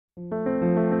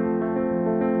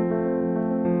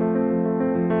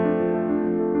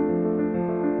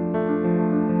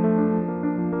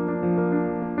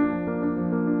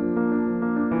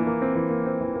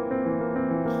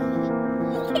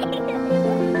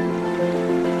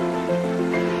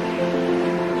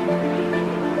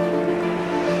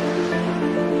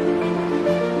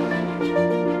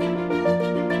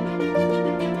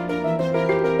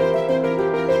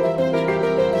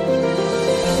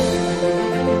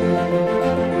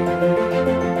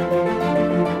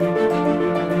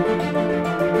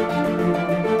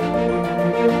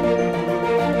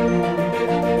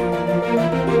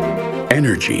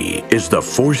Energy is the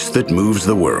force that moves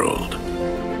the world.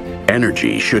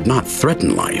 Energy should not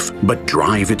threaten life, but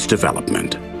drive its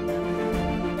development.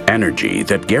 Energy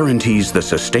that guarantees the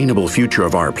sustainable future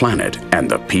of our planet and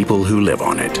the people who live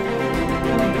on it.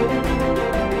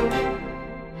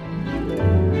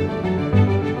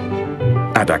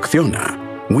 At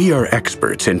ACCIONA, we are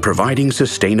experts in providing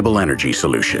sustainable energy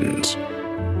solutions.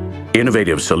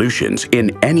 Innovative solutions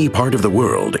in any part of the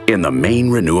world in the main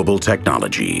renewable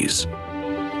technologies.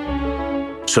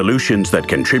 Solutions that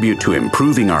contribute to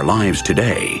improving our lives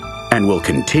today and will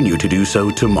continue to do so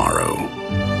tomorrow.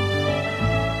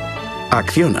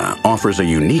 ACCIONA offers a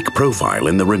unique profile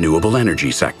in the renewable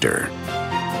energy sector.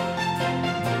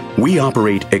 We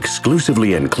operate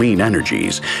exclusively in clean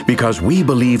energies because we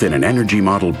believe in an energy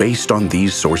model based on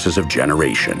these sources of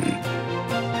generation.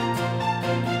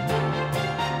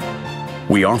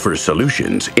 We offer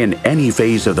solutions in any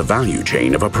phase of the value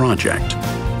chain of a project.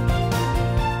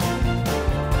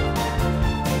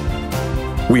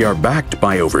 We are backed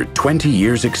by over 20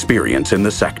 years' experience in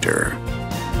the sector.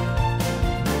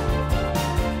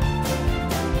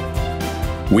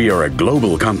 We are a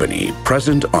global company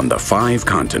present on the 5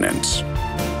 continents.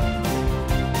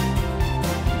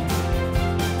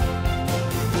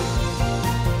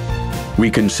 We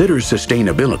consider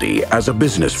sustainability as a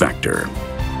business vector.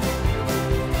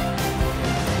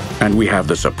 And we have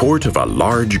the support of a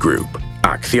large group,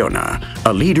 ACCIONA,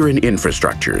 a leader in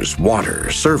infrastructures,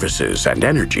 water, services, and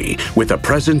energy with a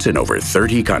presence in over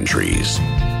 30 countries.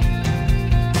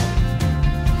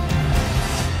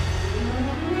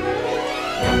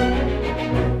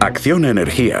 ACCIONA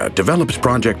Energía develops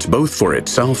projects both for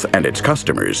itself and its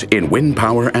customers in wind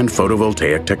power and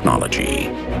photovoltaic technology.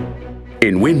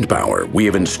 In wind power, we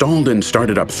have installed and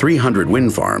started up 300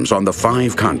 wind farms on the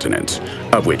 5 continents,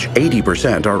 of which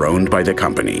 80% are owned by the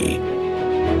company.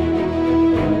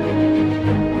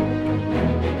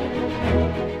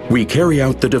 We carry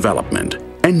out the development,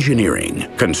 engineering,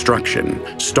 construction,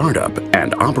 startup,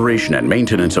 and operation and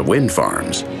maintenance of wind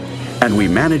farms, and we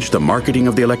manage the marketing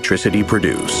of the electricity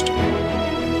produced.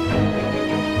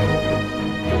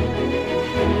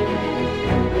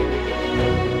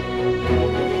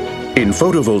 In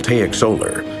photovoltaic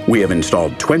solar, we have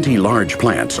installed 20 large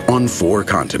plants on 4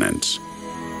 continents.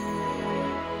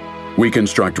 We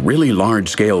construct really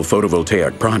large-scale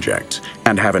photovoltaic projects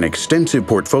and have an extensive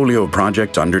portfolio of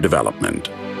projects under development.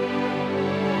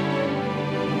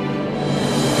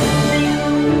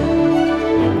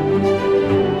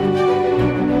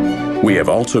 We have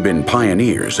also been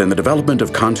pioneers in the development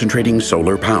of concentrating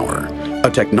solar power,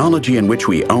 a technology in which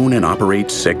we own and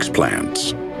operate 6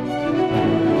 plants.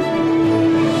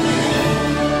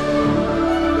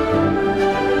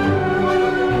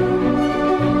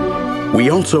 We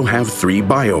also have 3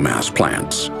 biomass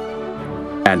plants,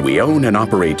 and we own and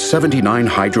operate 79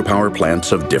 hydropower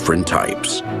plants of different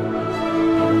types.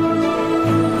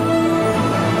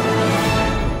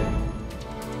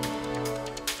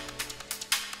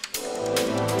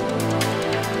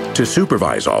 To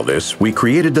supervise all this, we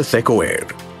created the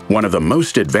CECOER, one of the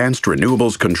most advanced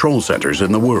renewables control centers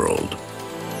in the world.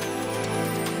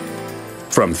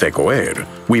 From CECOER,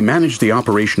 we manage the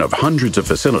operation of hundreds of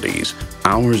facilities,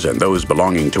 ours and those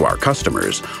belonging to our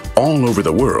customers, all over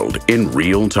the world in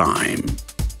real time.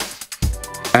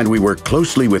 And we work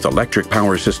closely with electric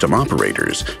power system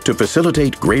operators to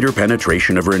facilitate greater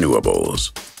penetration of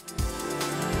renewables.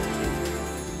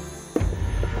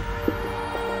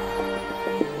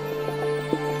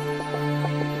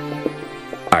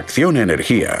 ACCIONA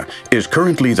Energía is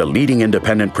currently the leading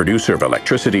independent producer of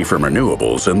electricity from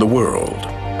renewables in the world.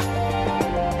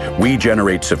 We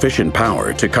generate sufficient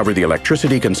power to cover the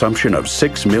electricity consumption of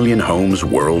 6 million homes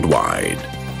worldwide.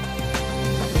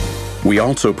 We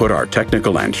also put our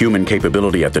technical and human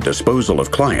capability at the disposal of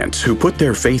clients who put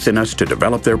their faith in us to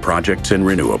develop their projects in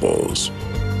renewables.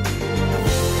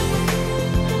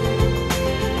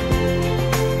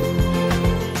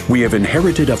 We have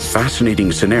inherited a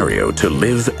fascinating scenario to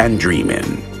live and dream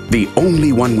in, the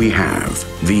only one we have,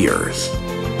 the Earth.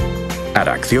 At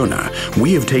ACCIONA,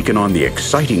 we have taken on the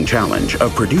exciting challenge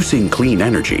of producing clean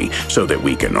energy so that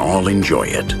we can all enjoy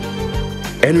it.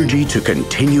 Energy to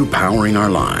continue powering our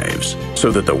lives so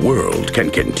that the world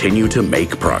can continue to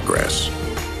make progress.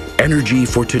 Energy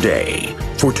for today,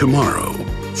 for tomorrow,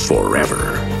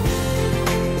 forever.